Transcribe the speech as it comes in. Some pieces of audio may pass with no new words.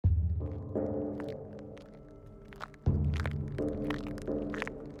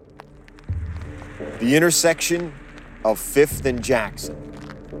The intersection of 5th and Jackson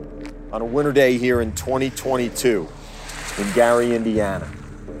on a winter day here in 2022 in Gary, Indiana.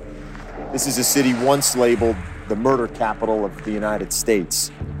 This is a city once labeled the murder capital of the United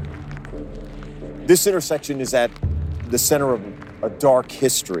States. This intersection is at the center of a dark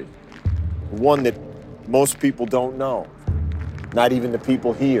history, one that most people don't know, not even the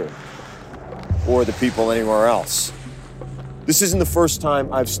people here or the people anywhere else. This isn't the first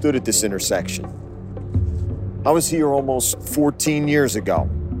time I've stood at this intersection. I was here almost 14 years ago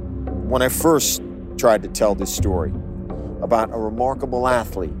when I first tried to tell this story about a remarkable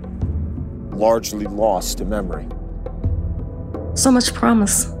athlete largely lost to memory. So much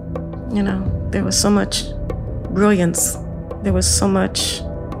promise, there was so much brilliance. There was so much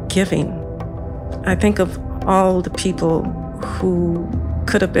giving. I think of all the people who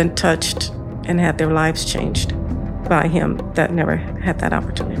could have been touched and had their lives changed by him that never had that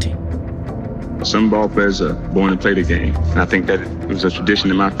opportunity. Some ball players are born to play the game. And I think that it was a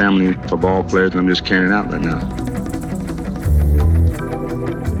tradition in my family for ball players, and I'm just carrying it out right now.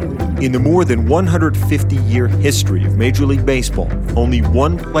 In the more than 150-year history of Major League Baseball, only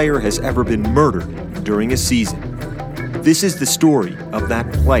one player has ever been murdered during a season. This is the story of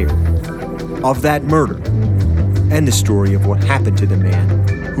that player, of that murder, and the story of what happened to the man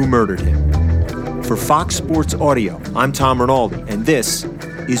who murdered him. For Fox Sports Audio, I'm Tom Rinaldi, and this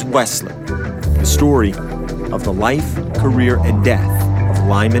is Wesley, the story of the life, career, and death of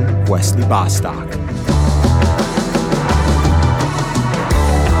Lyman Wesley Bostock.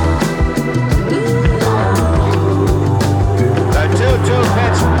 The 2-2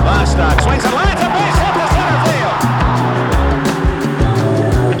 pitch, Bostock swings and lines a base hit to center field.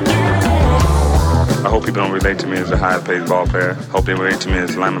 I hope people don't relate to me as a high-paid ball player. I hope they relate to me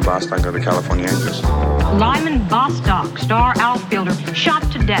as Lyman Bostock of the California Angels. Lyman Bostock, star outfielder, shot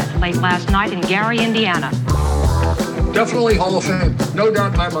to death late last night in Gary, Indiana. Definitely Hall of Fame, no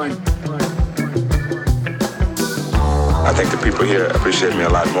doubt in my mind. I think the people here appreciate me a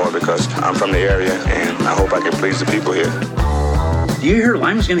lot more because I'm from the area, and I hope I can please the people here. Do you hear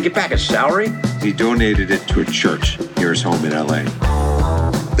Lyman's going to get back his salary? He donated it to a church near his home in L.A.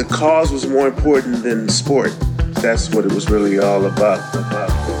 The cause was more important than the sport. That's what it was really all about.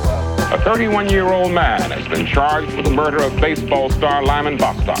 A 31-year-old man has been charged with the murder of baseball star Lyman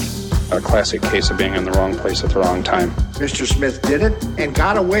Bostock. A classic case of being in the wrong place at the wrong time. Mr. Smith did it and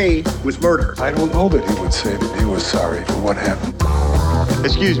got away with murder. I don't know that he would say that he was sorry for what happened.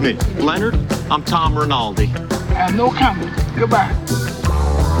 Excuse me, Leonard, I'm Tom Rinaldi. I have no comment. Goodbye.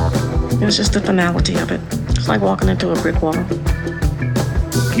 It was just the finality of it. It's like walking into a brick wall.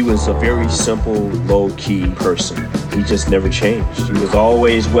 He was a very simple, low-key person. He just never changed. He was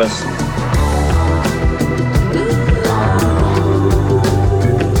always Wesley.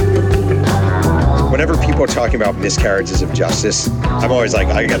 Whenever people are talking about miscarriages of justice, I'm always like,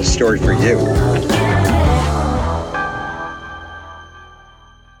 I got a story for you.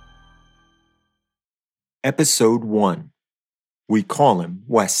 Episode 1. We call him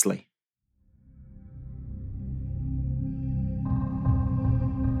Wesley.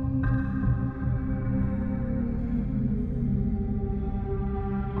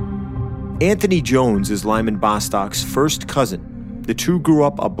 Anthony Jones is Lyman Bostock's first cousin. The two grew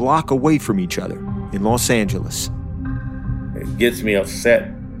up a block away from each other in Los Angeles. It gets me upset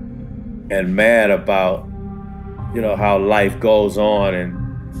and mad about, how life goes on and,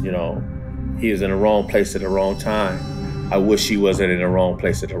 he was in the wrong place at the wrong time. I wish he wasn't in the wrong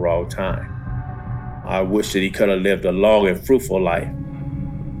place at the wrong time. I wish that he could have lived a long and fruitful life.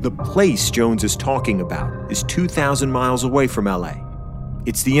 The place Jones is talking about is 2,000 miles away from L.A.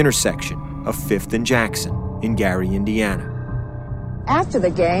 It's the intersection of 5th and Jackson in Gary, Indiana. After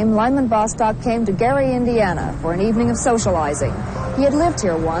the game, Lyman Bostock came to Gary, Indiana for an evening of socializing. He had lived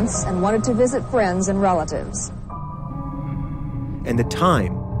here once and wanted to visit friends and relatives. And the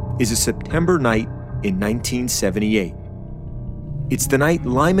time is a September night in 1978. It's the night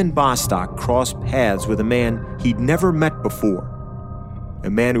Lyman Bostock crossed paths with a man he'd never met before, a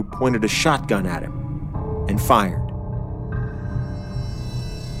man who pointed a shotgun at him and fired.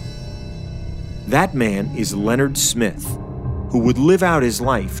 That man is Leonard Smith, who would live out his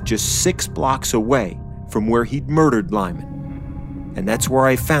life just 6 blocks away from where he'd murdered Lyman. And that's where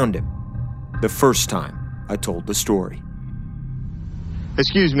I found him the first time I told the story.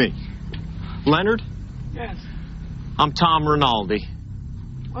 Excuse me, Leonard? Yes. I'm Tom Rinaldi.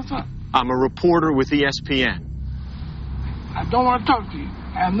 What's up? I'm a reporter with ESPN. I don't want to talk to you.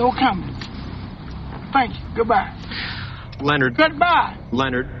 I have no comment. Thank you. Goodbye. Leonard. Goodbye.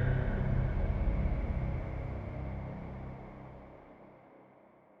 Leonard.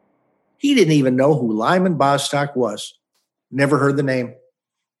 He didn't even know who Lyman Bostock was. Never heard the name.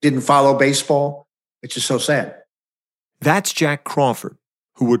 Didn't follow baseball. It's just so sad. That's Jack Crawford,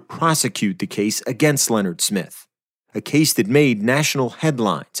 who would prosecute the case against Leonard Smith, a case that made national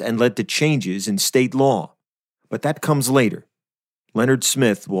headlines and led to changes in state law. But that comes later. Leonard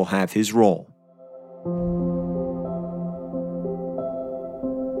Smith will have his role.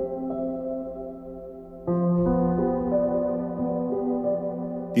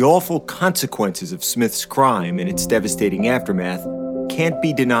 The awful consequences of Smith's crime and its devastating aftermath can't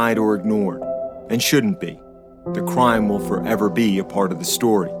be denied or ignored, and shouldn't be. The crime will forever be a part of the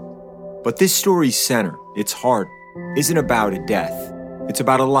story. But this story's center, its heart, isn't about a death. It's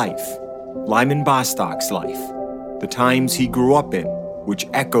about a life. Lyman Bostock's life. The times he grew up in, which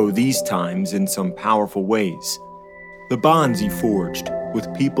echo these times in some powerful ways. The bonds he forged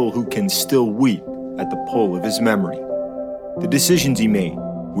with people who can still weep at the pull of his memory. The decisions he made,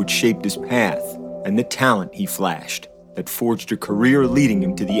 which shaped his path, and the talent he flashed that forged a career leading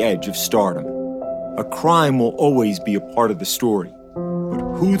him to the edge of stardom. A crime will always be a part of the story, but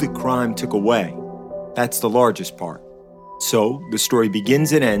who the crime took away, that's the largest part. So, the story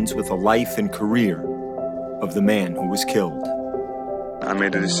begins and ends with the life and career of the man who was killed. I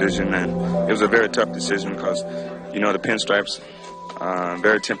made a decision, and it was a very tough decision because, the pinstripes,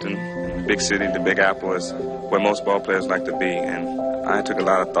 very tempting. The big city, the Big Apple is where most ball players like to be, and I took a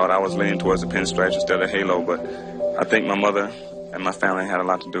lot of thought. I was leaning towards the pinstripes instead of halo, but I think my mother and my family had a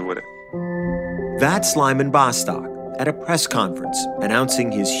lot to do with it. That's Lyman Bostock at a press conference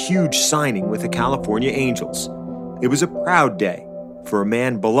announcing his huge signing with the California Angels. It was a proud day for a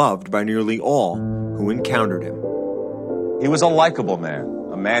man beloved by nearly all who encountered him. He was a likable man,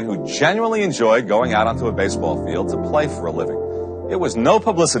 a man who genuinely enjoyed going out onto a baseball field to play for a living. It was no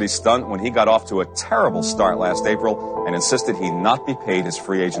publicity stunt when he got off to a terrible start last April and insisted he not be paid his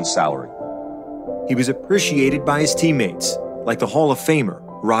free agent salary. He was appreciated by his teammates, like the Hall of Famer,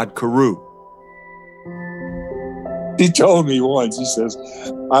 Rod Carew. He told me once, he says,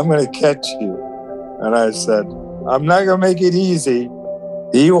 "I'm going to catch you." And I said, "I'm not going to make it easy."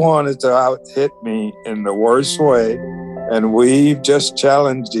 He wanted to out-hit me in the worst way, and we've just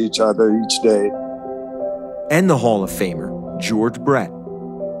challenged each other each day. And the Hall of Famer, George Brett.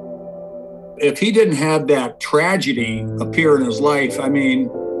 If he didn't have that tragedy appear in his life,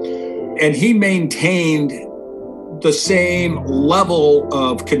 and he maintained the same level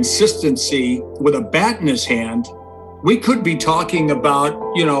of consistency with a bat in his hand, we could be talking about,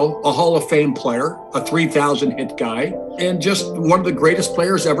 a Hall of Fame player, a 3,000 hit guy, and just one of the greatest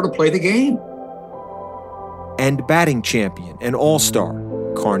players ever to play the game. And batting champion and all-star,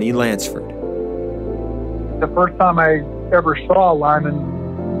 Carney Lansford. The first time I ever saw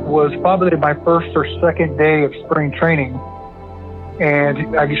Lyman was probably my first or second day of spring training.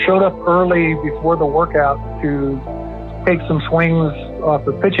 And I showed up early before the workout to take some swings off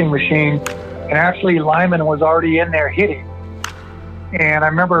the pitching machine. And actually, Lyman was already in there hitting. And I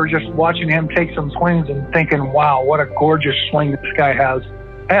remember just watching him take some swings and thinking, wow, what a gorgeous swing this guy has.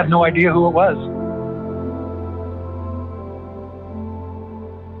 I had no idea who it was.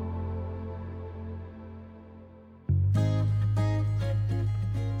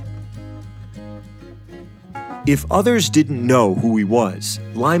 If others didn't know who he was,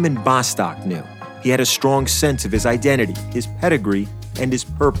 Lyman Bostock knew. He had a strong sense of his identity, his pedigree, and his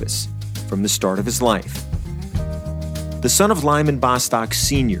purpose from the start of his life. The son of Lyman Bostock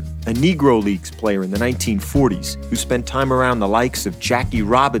Sr., a Negro Leagues player in the 1940s who spent time around the likes of Jackie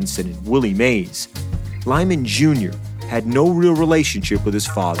Robinson and Willie Mays, Lyman Jr. had no real relationship with his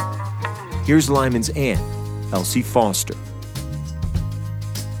father. Here's Lyman's aunt, Elsie Foster.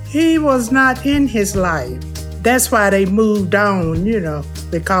 He was not in his life. That's why they moved on,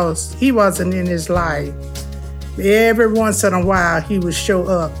 because he wasn't in his life. Every once in a while, he would show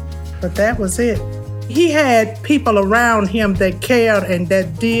up, but that was it. He had people around him that cared and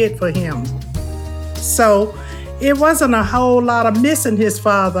that did for him. So it wasn't a whole lot of missing his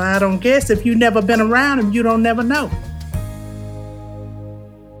father. I don't guess if you've never been around him, you don't never know.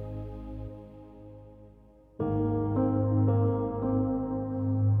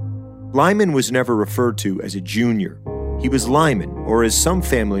 Lyman was never referred to as a junior. He was Lyman, or as some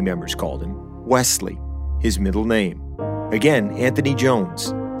family members called him, Wesley, his middle name. Again, Anthony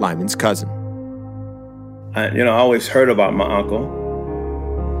Jones, Lyman's cousin. I always heard about my uncle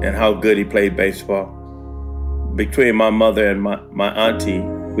and how good he played baseball. Between my mother and my auntie,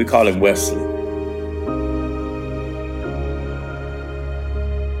 we call him Wesley.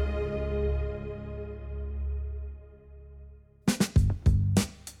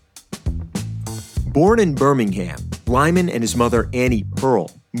 Born in Birmingham, Lyman and his mother Annie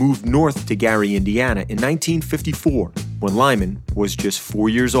Pearl moved north to Gary, Indiana in 1954 when Lyman was just 4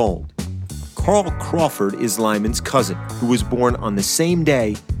 years old. Carl Crawford is Lyman's cousin, who was born on the same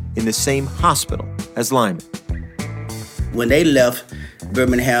day in the same hospital as Lyman. When they left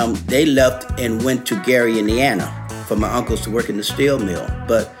Birmingham, they left and went to Gary, Indiana for my uncles to work in the steel mill.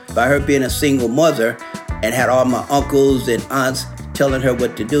 But by her being a single mother and had all my uncles and aunts telling her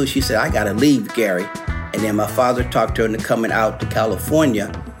what to do, she said, I gotta leave Gary. And then my father talked her into coming out to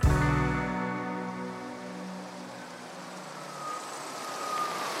California.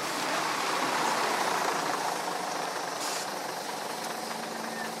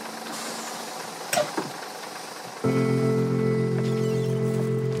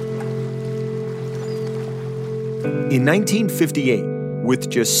 In 1958, with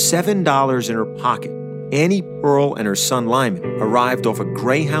just $7 in her pocket, Annie Pearl and her son Lyman arrived off a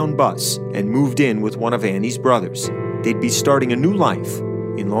Greyhound bus and moved in with one of Annie's brothers. They'd be starting a new life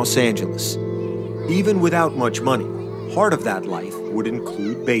in Los Angeles. Even without much money, part of that life would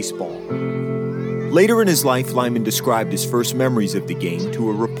include baseball. Later in his life, Lyman described his first memories of the game to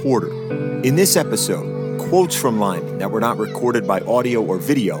a reporter. In this episode, quotes from Lyman that were not recorded by audio or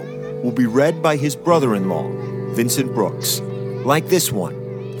video will be read by his brother-in-law, Vincent Brooks, like this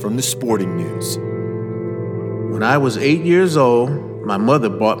one from the Sporting News. When I was 8 years old, my mother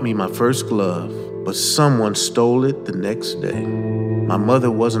bought me my first glove, but someone stole it the next day. My mother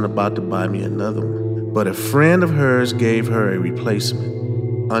wasn't about to buy me another one, but a friend of hers gave her a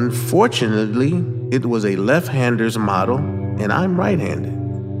replacement. Unfortunately, it was a left-hander's model, and I'm right-handed.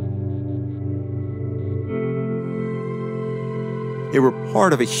 They were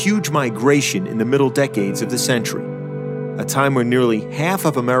part of a huge migration in the middle decades of the century, a time when nearly half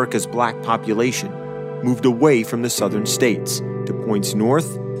of America's black population moved away from the southern states to points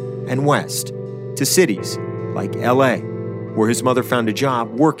north and west, to cities like LA, where his mother found a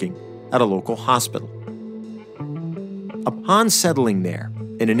job working at a local hospital. Upon settling there,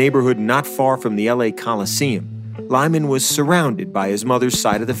 in a neighborhood not far from the LA Coliseum, Lyman was surrounded by his mother's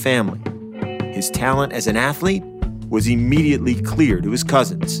side of the family. His talent as an athlete was immediately clear to his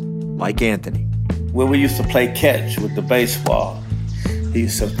cousins, like Anthony. When we used to play catch with the baseball, he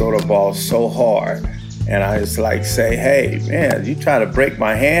used to throw the ball so hard. And I used to like say, hey, man, you try to break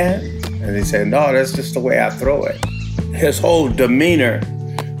my hand? And he said, no, that's just the way I throw it. His whole demeanor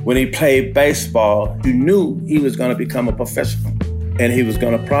when he played baseball, you knew he was going to become a professional. And he was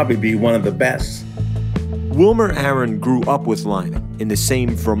going to probably be one of the best. Wilmer Aaron grew up with Lyman in the same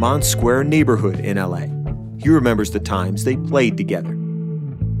Vermont Square neighborhood in LA. He remembers the times they played together.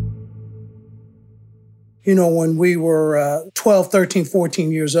 You know, when we were 12, 13,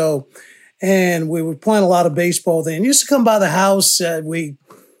 14 years old, and we were playing a lot of baseball then. Used to come by the house, we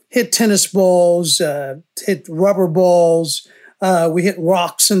hit tennis balls, hit rubber balls, we hit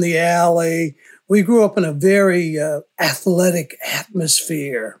rocks in the alley. We grew up in a very athletic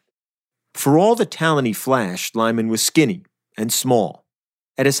atmosphere. For all the talent he flashed, Lyman was skinny and small.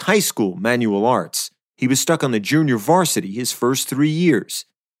 At his high school, Manual Arts, he was stuck on the junior varsity his first 3 years.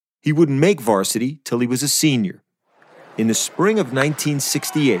 He wouldn't make varsity till he was a senior. In the spring of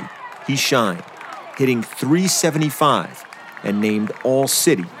 1968, he shined, hitting .375 and named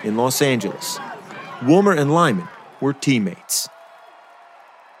All-City in Los Angeles. Wilmer and Lyman were teammates.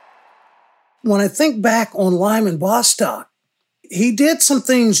 When I think back on Lyman Bostock, he did some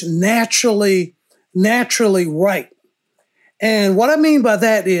things naturally right. And what I mean by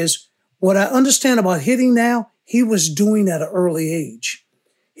that is, what I understand about hitting now, he was doing at an early age.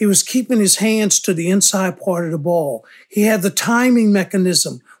 He was keeping his hands to the inside part of the ball. He had the timing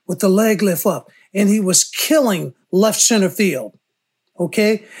mechanism with the leg lift up, and he was killing left center field,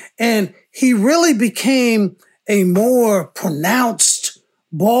 okay? And he really became a more pronounced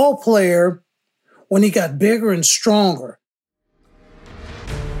ball player when he got bigger and stronger.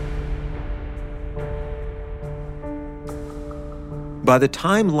 By the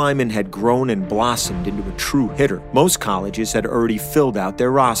time Lyman had grown and blossomed into a true hitter, most colleges had already filled out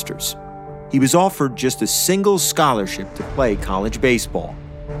their rosters. He was offered just a single scholarship to play college baseball.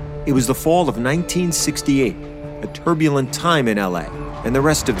 It was the fall of 1968, a turbulent time in LA and the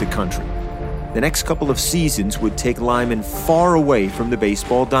rest of the country. The next couple of seasons would take Lyman far away from the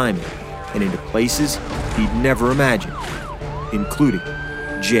baseball diamond and into places he'd never imagined, including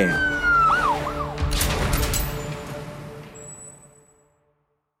jail.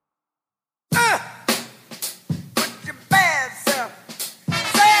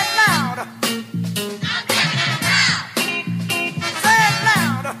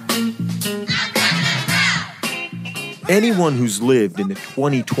 Anyone who's lived in the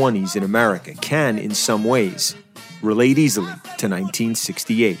 2020s in America can, in some ways, relate easily to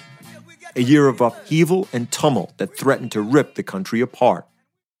 1968, a year of upheaval and tumult that threatened to rip the country apart.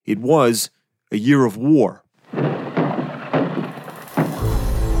 It was a year of war.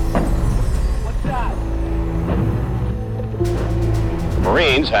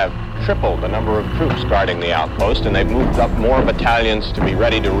 Marines have tripled the number of troops guarding the outpost, and they've moved up more battalions to be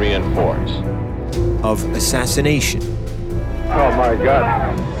ready to reinforce. Of assassination. Oh, my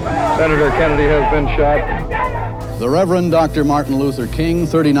God. Senator Kennedy has been shot. The Reverend Dr. Martin Luther King,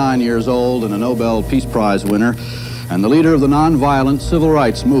 39 years old and a Nobel Peace Prize winner, and the leader of the nonviolent civil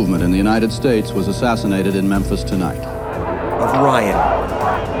rights movement in the United States, was assassinated in Memphis tonight. Of rioting.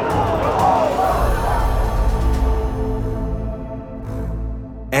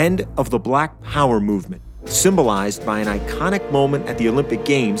 And of the Black Power movement, symbolized by an iconic moment at the Olympic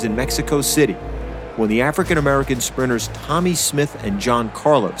Games in Mexico City, when the African-American sprinters Tommie Smith and John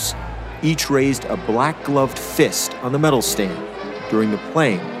Carlos each raised a black-gloved fist on the medal stand during the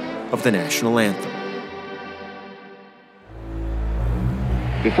playing of the national anthem.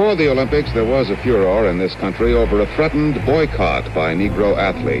 Before the Olympics, there was a furor in this country over a threatened boycott by Negro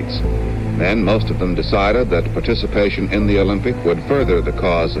athletes. Then most of them decided that participation in the Olympic would further the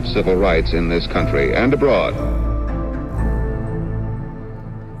cause of civil rights in this country and abroad.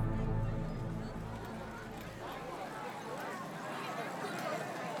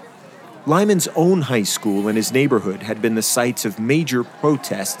 Lyman's own high school and his neighborhood had been the sites of major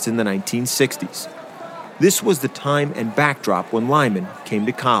protests in the 1960s. This was the time and backdrop when Lyman came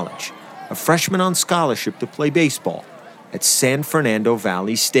to college, a freshman on scholarship to play baseball at San Fernando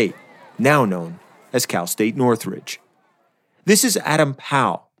Valley State, now known as Cal State Northridge. This is Adam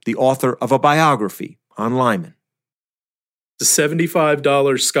Powell, the author of a biography on Lyman. The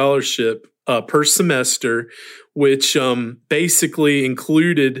 $75 scholarship per semester, which basically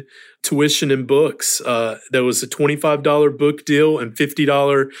included tuition and books. There was a $25 book deal and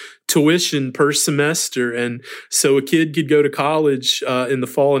 $50 tuition per semester. And so a kid could go to college in the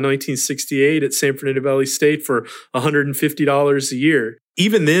fall of 1968 at San Fernando Valley State for $150 a year.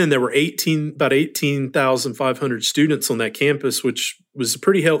 Even then, there were about 18,500 students on that campus, which was a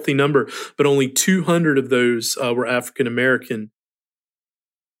pretty healthy number, but only 200 of those were African American.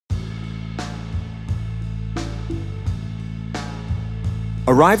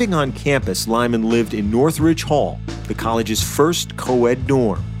 Arriving on campus, Lyman lived in Northridge Hall, the college's first co-ed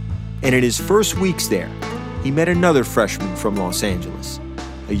dorm. And in his first weeks there, he met another freshman from Los Angeles,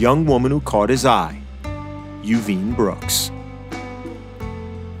 a young woman who caught his eye, Yuvine Brooks.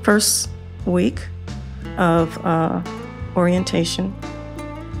 First week of orientation,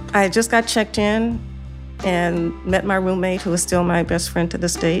 I just got checked in and met my roommate, who is still my best friend to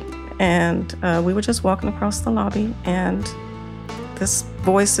this date. And we were just walking across the lobby, and this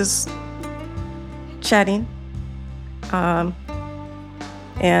voice is chatting. And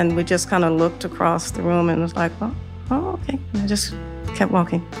we just kind of looked across the room and was like, oh, okay. And I just kept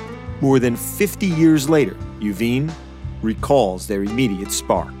walking. More than 50 years later, Yuvine recalls their immediate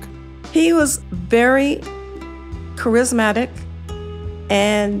spark. He was very charismatic,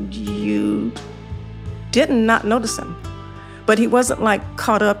 and you did not notice him. But he wasn't like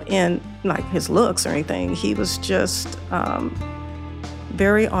caught up in like his looks or anything. He was just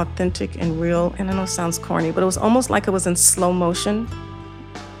very authentic and real. And I know it sounds corny, but it was almost like it was in slow motion.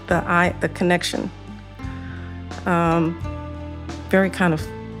 The connection. Very kind of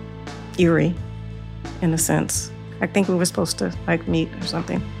eerie in a sense. I think we were supposed to like meet or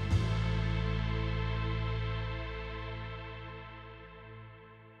something.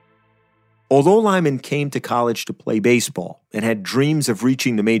 Although Lyman came to college to play baseball and had dreams of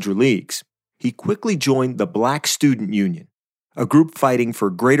reaching the major leagues, he quickly joined the Black Student Union, a group fighting for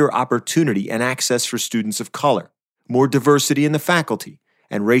greater opportunity and access for students of color, more diversity in the faculty,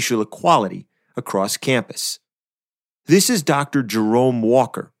 and racial equality across campus. This is Dr. Jerome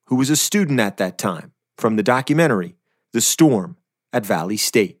Walker, who was a student at that time, from the documentary, The Storm at Valley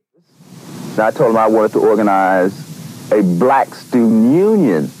State. I told him I wanted to organize a Black Student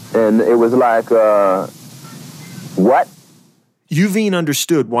Union, and it was like, what? Yuvine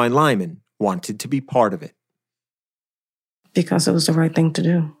understood why Lyman wanted to be part of it. Because it was the right thing to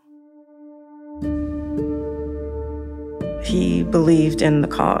do. He believed in the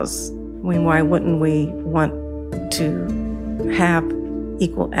cause. I mean, why wouldn't we want to have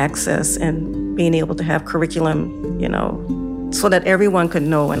equal access and being able to have curriculum, so that everyone could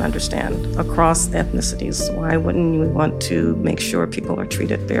know and understand across ethnicities? Why wouldn't we want to make sure people are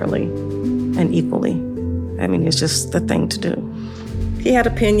treated fairly and equally? I mean, it's just the thing to do. He had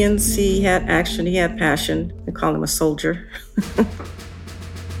opinions, he had action, he had passion. We call him a soldier.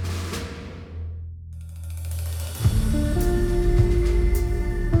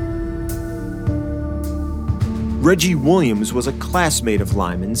 Reggie Williams was a classmate of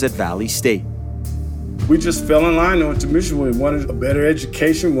Lyman's at Valley State. We just fell in line and went to Michigan. We wanted a better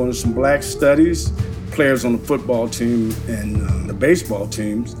education, wanted some black studies, players on the football team and the baseball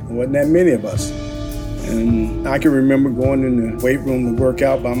teams. There wasn't that many of us. And I can remember going in the weight room to work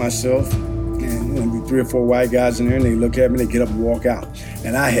out by myself, and there'd be 3 or 4 white guys in there, and they look at me, they get up and walk out.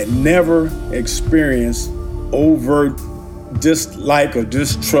 And I had never experienced overt dislike or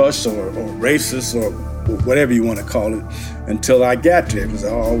distrust or racist or whatever you want to call it until I got there, because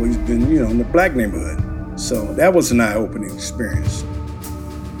I've always been, in the black neighborhood. So that was an eye-opening experience.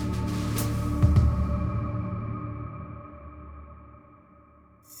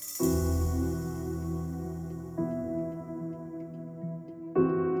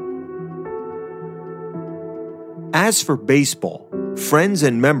 As for baseball, friends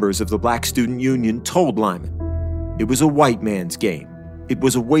and members of the Black Student Union told Lyman it was a white man's game. It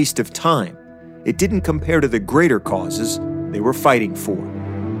was a waste of time. It didn't compare to the greater causes they were fighting for.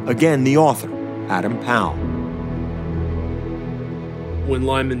 Again, the author, Adam Powell. When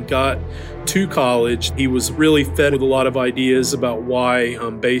Lyman got to college, he was really fed with a lot of ideas about why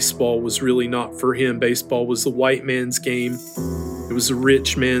baseball was really not for him. Baseball was the white man's game. It was a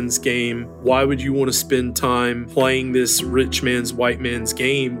rich man's game. Why would you want to spend time playing this rich man's, white man's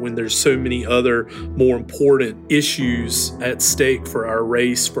game when there's so many other more important issues at stake for our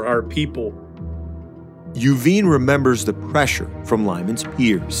race, for our people? Yuvine remembers the pressure from Lyman's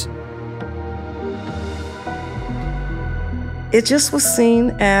peers. It just was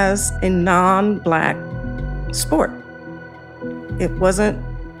seen as a non-black sport. It wasn't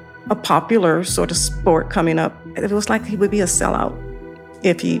a popular sort of sport coming up. It was like he would be a sellout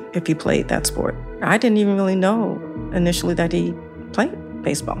if he played that sport. I didn't even really know initially that he played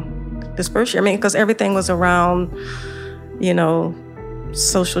baseball this first year. I mean, because everything was around,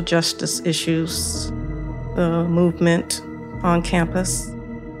 social justice issues, the movement on campus.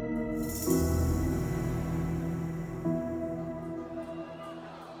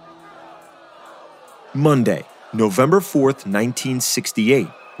 Monday, November 4th, 1968,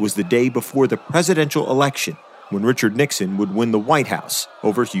 was the day before the presidential election when Richard Nixon would win the White House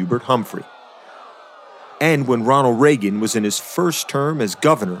over Hubert Humphrey, and when Ronald Reagan was in his first term as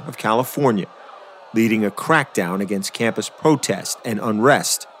governor of California, leading a crackdown against campus protest and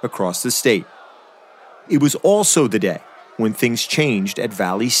unrest across the state. It was also the day when things changed at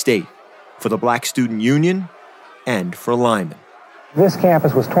Valley State for the Black Student Union and for Lyman. This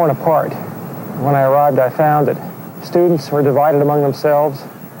campus was torn apart. When I arrived, I found that students were divided among themselves.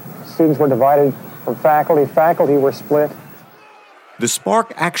 Students were divided from faculty. Faculty were split. The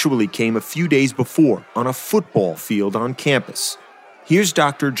spark actually came a few days before on a football field on campus. Here's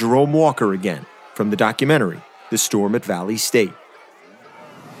Dr. Jerome Walker again from the documentary, The Storm at Valley State.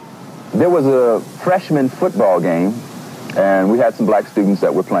 There was a freshman football game, and we had some black students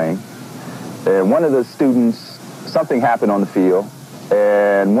that were playing. And one of the students, something happened on the field,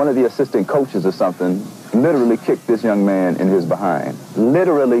 and one of the assistant coaches or something literally kicked this young man in his behind.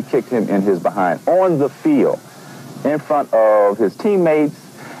 Literally kicked him in his behind on the field in front of his teammates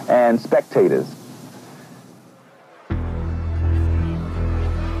and spectators.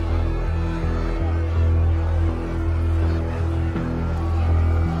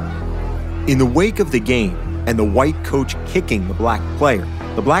 In the wake of the game and the white coach kicking the black player,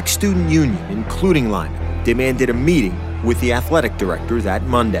 the Black Student Union, including Lyman, demanded a meeting with the athletic director that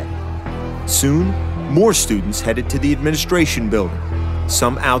Monday. Soon, more students headed to the administration building,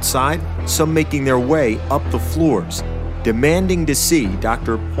 some outside, some making their way up the floors, demanding to see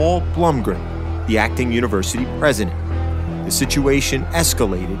Dr. Paul Blumgren, the acting university president. The situation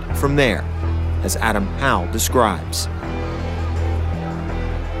escalated from there, as Adam Powell describes.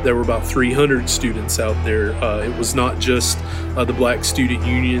 There were about 300 students out there. It was not just the Black Student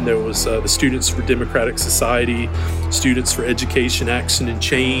Union. There was the Students for Democratic Society, Students for Education, Action, and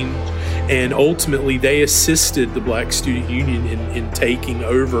Change. And ultimately, they assisted the Black Student Union in taking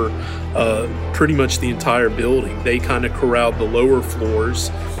over pretty much the entire building. They kind of corralled the lower floors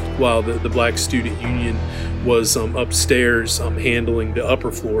while the Black Student Union was upstairs handling the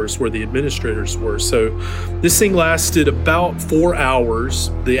upper floors where the administrators were. So this thing lasted about 4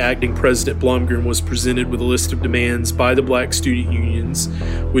 hours. The acting president, Blumgren, was presented with a list of demands by the Black Student Unions,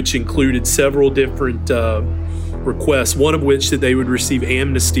 which included several different requests, one of which that they would receive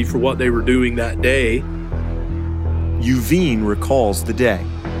amnesty for what they were doing that day. Yuvine recalls the day.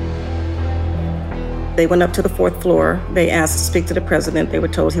 They went up to the 4th floor. They asked to speak to the president. They were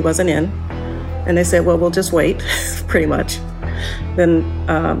told he wasn't in. And they said, well, we'll just wait, pretty much. Then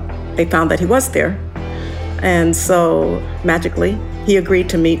they found that he was there. And so magically, he agreed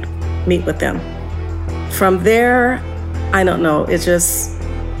to meet with them. From there, I don't know, it's just,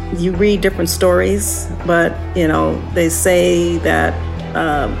 you read different stories, but, they say that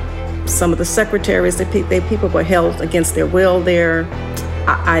some of the secretaries, people were held against their will there.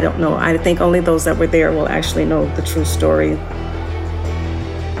 I don't know. I think only those that were there will actually know the true story.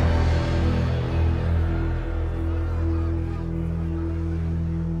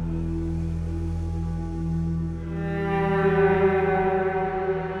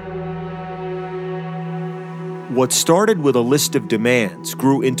 What started with a list of demands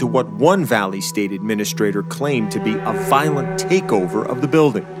grew into what one Valley State administrator claimed to be a violent takeover of the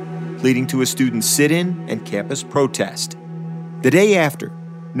building, leading to a student sit-in and campus protest. The day after,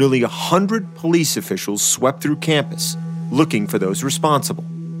 nearly 100 police officials swept through campus looking for those responsible,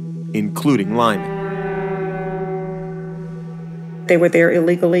 including Lyman. They were there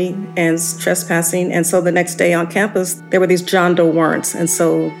illegally and trespassing, and so the next day on campus, there were these John Doe warrants, and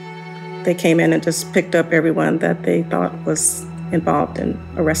so they came in and just picked up everyone that they thought was involved and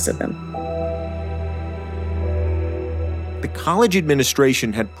arrested them. The college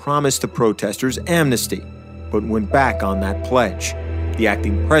administration had promised the protesters amnesty, but went back on that pledge. The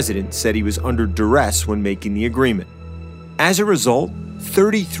acting president said he was under duress when making the agreement. As a result,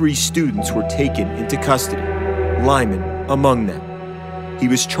 33 students were taken into custody, Lyman among them. He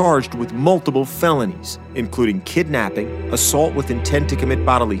was charged with multiple felonies, including kidnapping, assault with intent to commit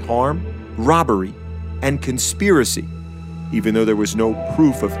bodily harm, robbery, and conspiracy, even though there was no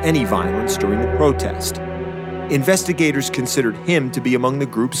proof of any violence during the protest. Investigators considered him to be among the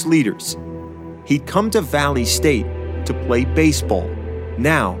group's leaders. He'd come to Valley State to play baseball.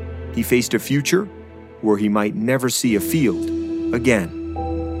 Now, he faced a future where he might never see a field again.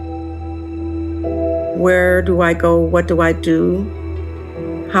 Where do I go? What do I do?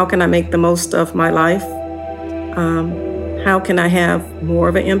 How can I make the most of my life? How can I have more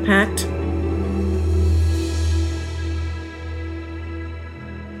of an impact?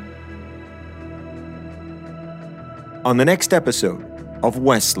 On the next episode of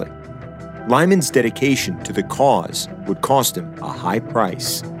Wesley, Lyman's dedication to the cause would cost him a high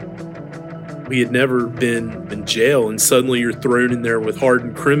price. He had never been in jail, and suddenly you're thrown in there with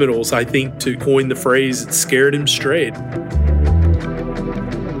hardened criminals. I think, to coin the phrase, it scared him straight.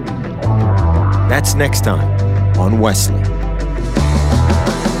 That's next time on Wesley.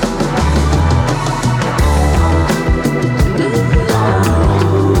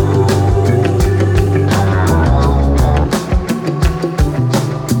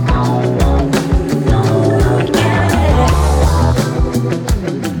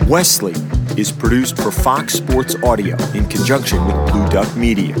 Wesley is produced for Fox Sports Audio in conjunction with Blue Duck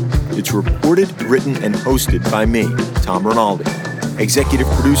Media. It's reported, written, and hosted by me, Tom Rinaldi. Executive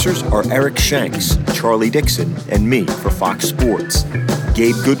producers are Eric Shanks, Charlie Dixon, and me for Fox Sports.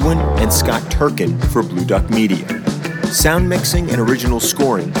 Gabe Goodwin and Scott Turkin for Blue Duck Media. Sound mixing and original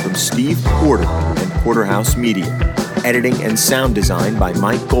scoring from Steve Porter and Porterhouse Media. Editing and sound design by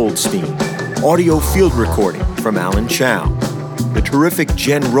Mike Goldstein. Audio field recording from Alan Chow. The terrific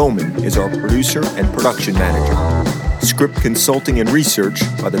Jen Roman is our producer and production manager. Script consulting and research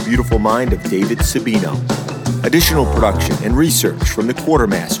by the beautiful mind of David Sabino. Additional production and research from the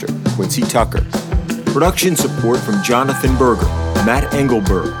quartermaster, Quincy Tucker. Production support from Jonathan Berger, Matt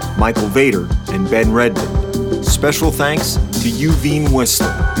Engelberg, Michael Vader, and Ben Redmond. Special thanks to Yuvine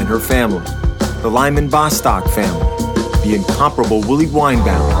Whistler and her family, the Lyman Bostock family, the incomparable Willie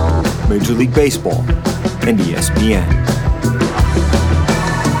Weinbaum, Major League Baseball, and ESPN.